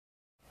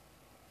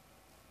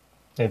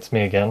It's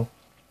me again.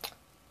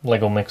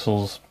 Lego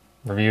Mixels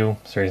review,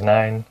 Series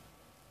 9.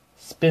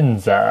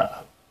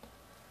 Spinza.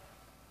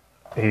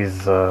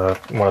 He's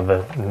one of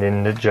the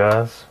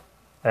Nindjas.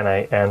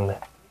 Nindjas.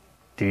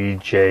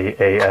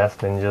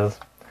 Ninjas.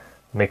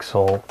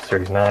 Mixel,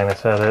 Series 9, I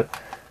said it.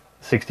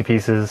 60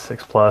 pieces,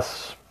 6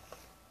 plus.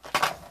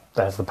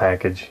 That's the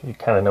package. You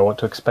kind of know what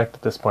to expect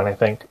at this point, I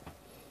think.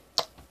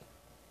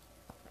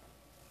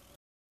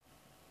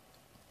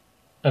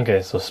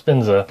 Okay, so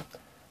Spinza.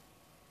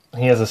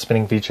 He has a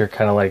spinning feature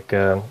kind of like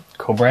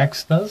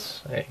Cobrax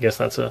does. I guess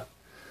that's a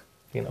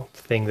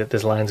thing that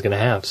this line's gonna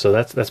have. So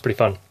that's pretty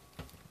fun.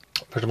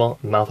 First of all,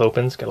 the mouth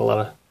opens, got a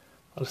lot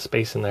of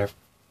space in there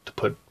to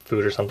put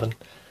food or something.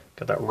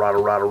 Got that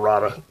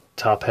rada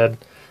top head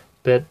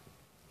bit.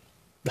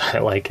 I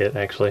like it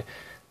actually.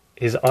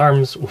 His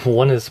arms,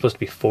 one is supposed to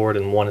be forward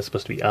and one is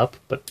supposed to be up,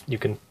 but you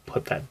can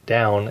put that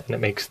down and it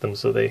makes them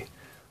so they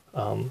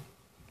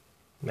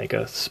make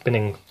a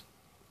spinning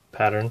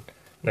pattern.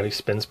 Now he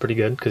spins pretty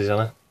good because he's on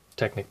a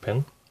Technic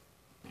pin.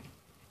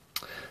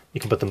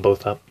 You can put them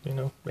both up,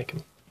 make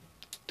him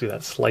do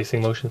that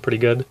slicing motion pretty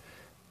good.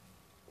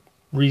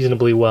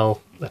 Reasonably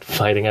well at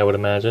fighting, I would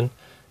imagine.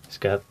 He's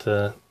got,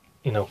 kind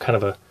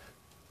of a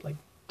like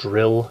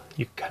drill.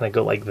 You kind of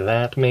go like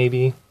that,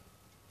 maybe.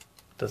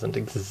 Doesn't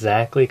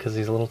exactly because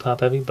he's a little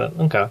top heavy, but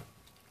okay.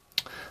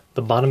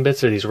 The bottom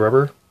bits are these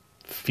rubber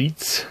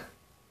feet,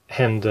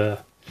 and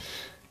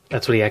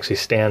that's what he actually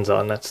stands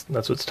on. That's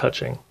what's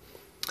touching.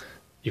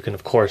 You can,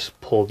 of course,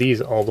 pull these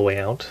all the way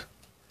out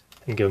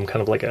and give them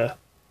kind of like a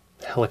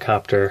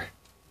helicopter,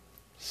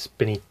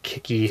 spinny,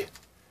 kicky,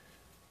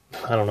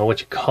 I don't know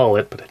what you call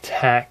it, but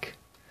attack.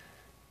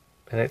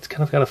 And it's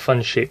kind of got a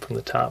fun shape from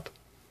the top.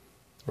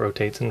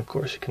 Rotates, and of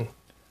course you can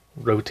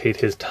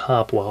rotate his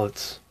top while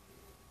it's,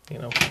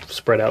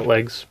 spread out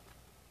legs.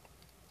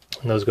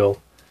 And those go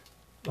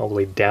all the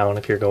way down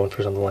if you're going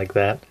for something like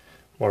that.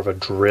 More of a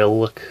drill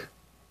look.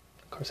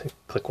 Of course I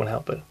click one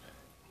out, but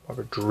more of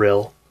a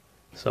drill.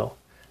 So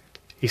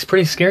he's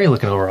pretty scary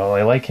looking overall.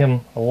 I like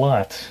him a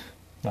lot.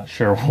 Not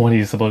sure what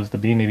he's supposed to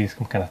be. Maybe he's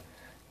some kind of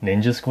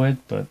ninja squid,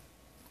 but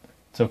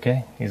it's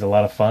okay. He's a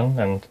lot of fun,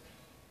 and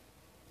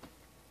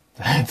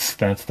that's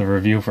the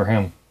review for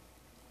him.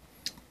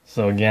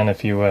 So again,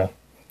 if you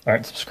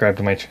aren't subscribed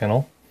to my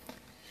channel,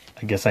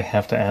 I guess I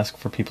have to ask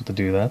for people to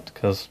do that,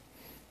 because,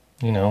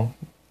 you're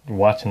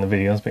watching the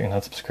videos, but you're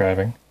not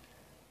subscribing.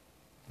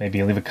 Maybe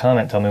you leave a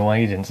comment, tell me why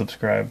you didn't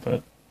subscribe,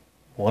 but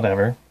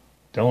whatever.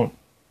 Don't,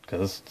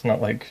 because it's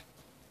not like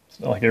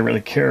I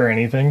really care or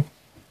anything.